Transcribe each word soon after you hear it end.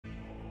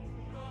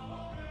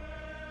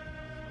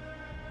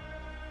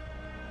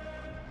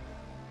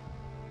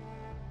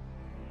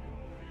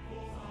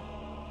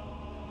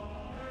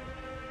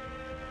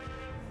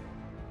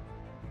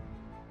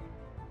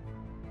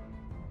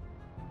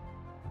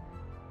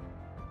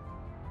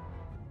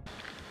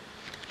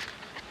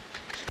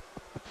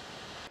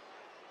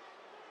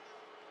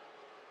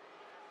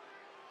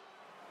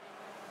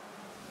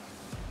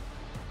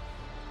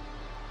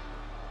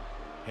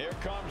Here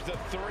comes the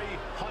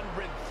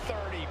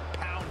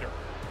 330-pounder,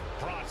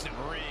 Bronson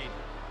Reed.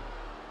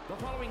 The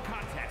following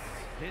contest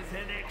is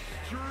an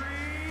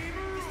Extreme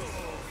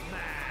Rules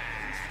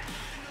match.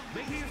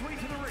 Making his way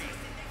to the ring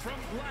from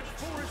Black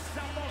Forest,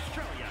 South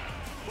Australia,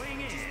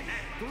 weighing in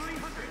at 330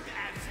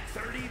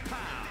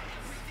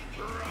 pounds,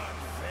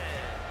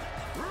 Bronson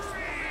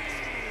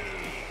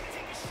Reed.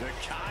 The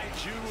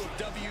kaiju of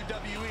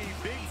WWE,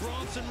 Big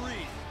Bronson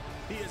Reed.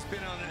 He has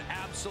been on an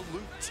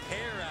absolute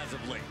tear as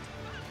of late.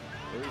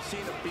 We've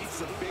seen him beat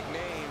some big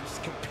names,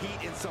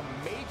 compete in some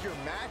major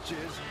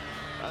matches.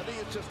 I think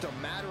it's just a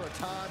matter of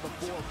time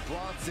before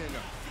Bronson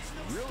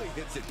really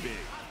hits it big.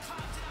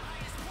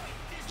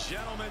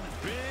 Gentlemen,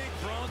 Big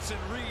Bronson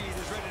Reed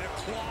is ready to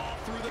claw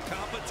through the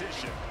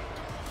competition.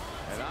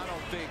 And I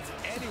don't think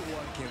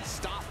anyone can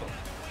stop him.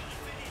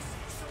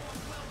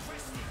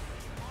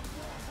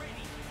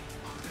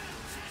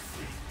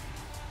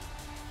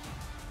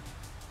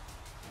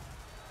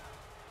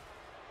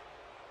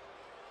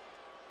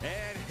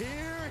 And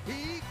here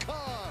he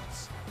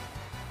comes.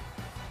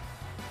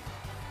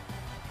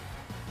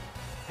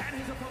 And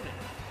his opponent,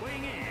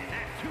 weighing in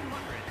at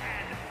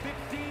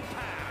 250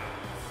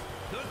 pounds,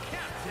 the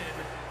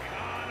Captain,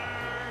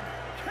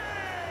 Koffin-K.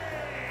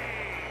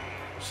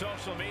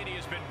 Social media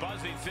has been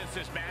buzzing since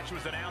this match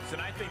was announced,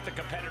 and I think the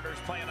competitors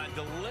plan on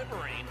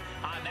delivering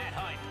on that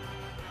hype.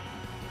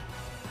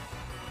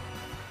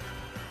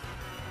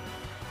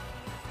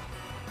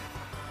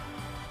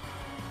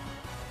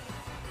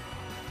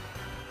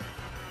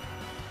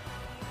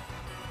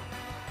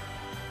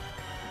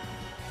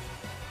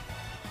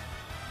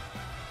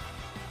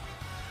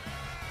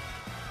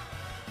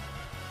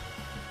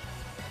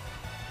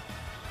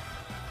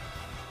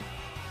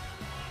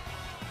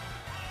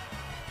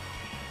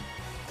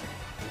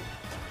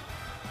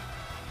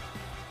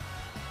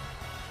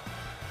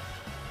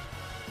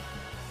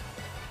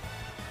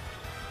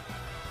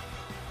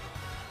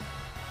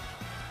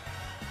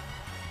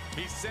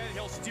 He said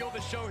he'll steal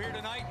the show here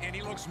tonight, and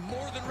he looks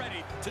more than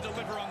ready to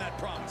deliver on that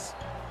promise.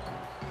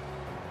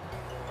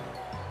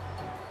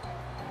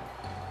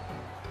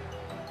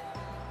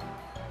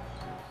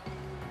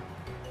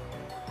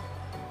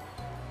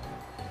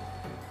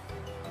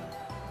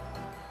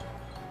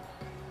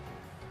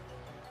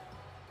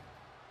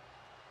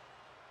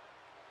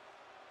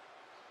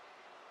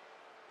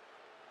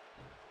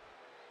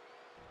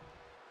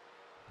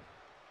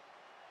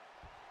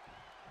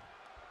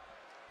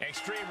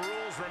 Extreme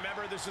Rules,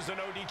 remember this is an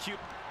ODQ.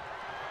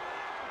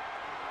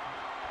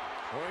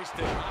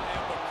 Hoisted high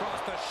up across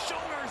the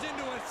shoulders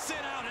into a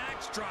sit-out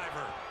axe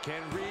driver.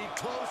 Can Reed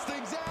close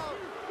things out?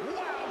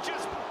 Wow,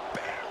 just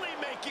barely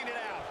making it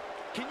out.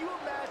 Can you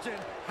imagine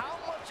how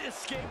much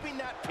escaping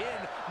that pin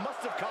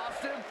must have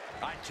cost him?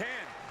 I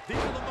can. These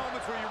are the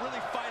moments where you really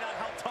find out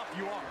how tough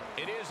you are.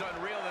 It is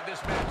unreal that this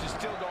match is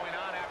still going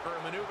on after a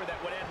maneuver that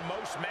would end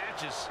most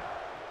matches.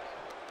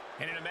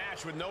 And in a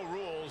match with no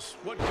rules,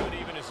 what good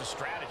even is a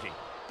strategy?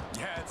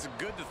 Yeah, it's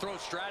good to throw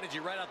strategy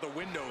right out the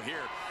window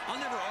here. I'll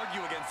never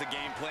argue against the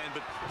game plan,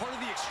 but part of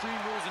the Extreme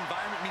Rules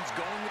environment means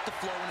going with the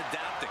flow and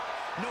adapting.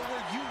 Know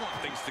where you want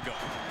things to go,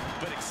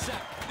 but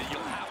accept that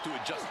you'll have to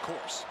adjust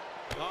course.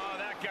 Oh,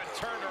 that got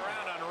turned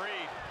around on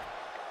Reed.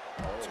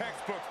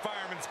 Textbook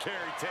fireman's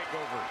carry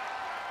takeover.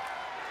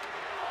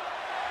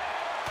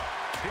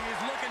 He is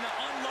looking to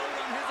unload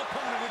on his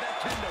opponent with that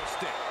kendo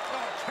stick.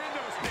 Oh,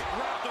 kendo stick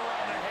wrapped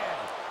around the head.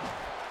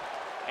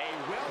 A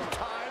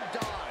well-timed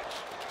dodge.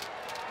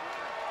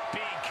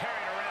 Being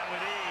carried around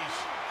with ease.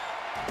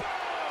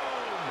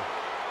 Boom!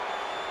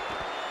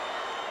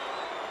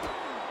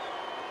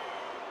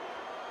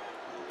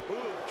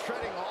 Ooh,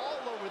 treading all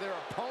over their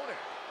opponent.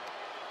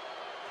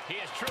 He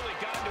has truly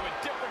gotten to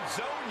a different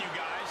zone, you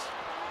guys.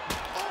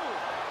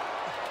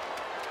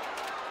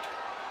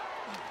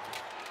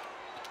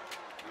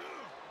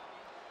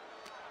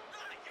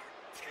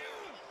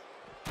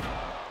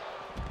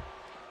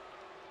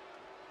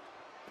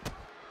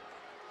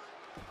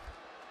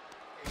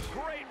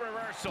 Great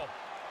reversal.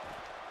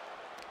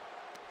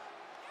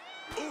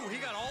 Ooh, he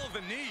got all of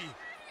the knee.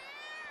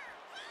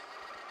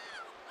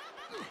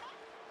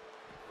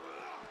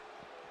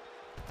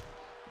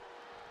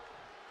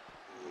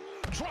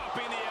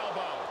 Dropping the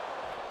elbow.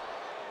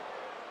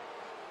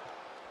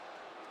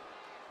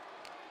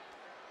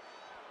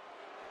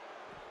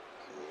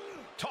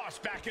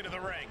 Tossed back into the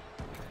ring.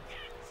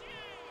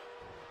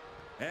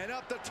 And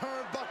up the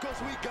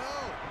turnbuckles we go.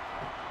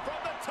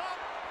 From the top.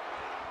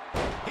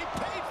 He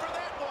paid for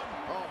that one.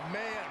 Oh,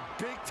 man,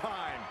 big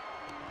time.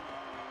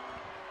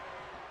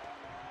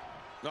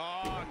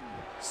 Oh,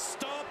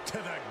 stomp to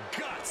the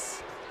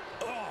guts.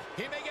 Oh,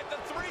 he may get the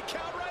 3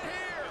 count right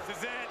here. This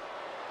is it.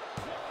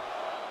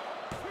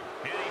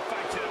 And he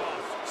fights it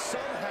off.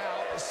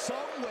 Somehow,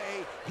 some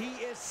way,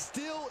 he is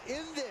still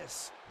in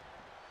this.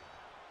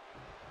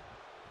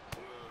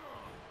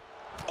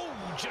 Oh,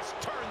 just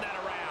turn that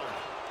around.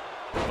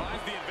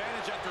 Finds the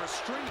advantage after a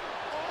string.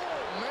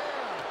 Oh, man.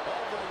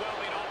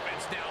 Overwhelming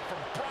offense now from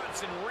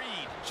Bronson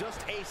Reed.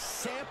 Just a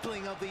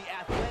sampling of the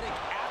athletic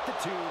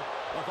aptitude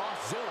of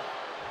Ozilla.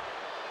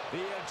 The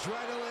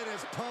adrenaline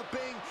is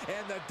pumping,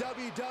 and the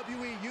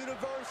WWE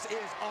Universe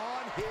is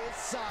on his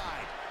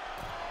side.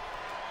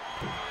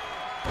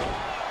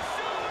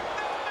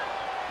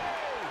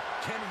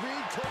 Can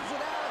Reed close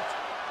it out?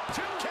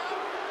 2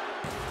 count.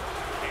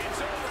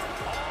 It's over.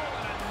 All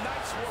in a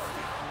nice work.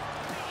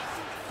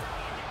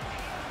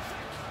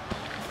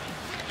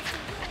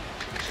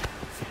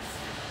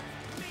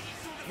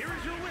 Here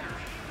is your winner,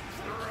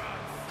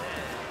 Bronson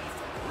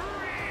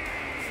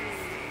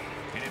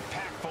Reed. An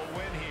impactful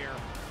win here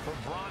for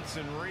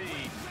Bronson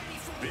Reed.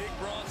 Big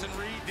Bronson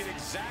Reed did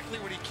exactly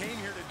what he came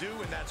here to do,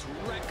 and that's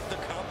wreck the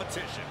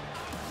competition.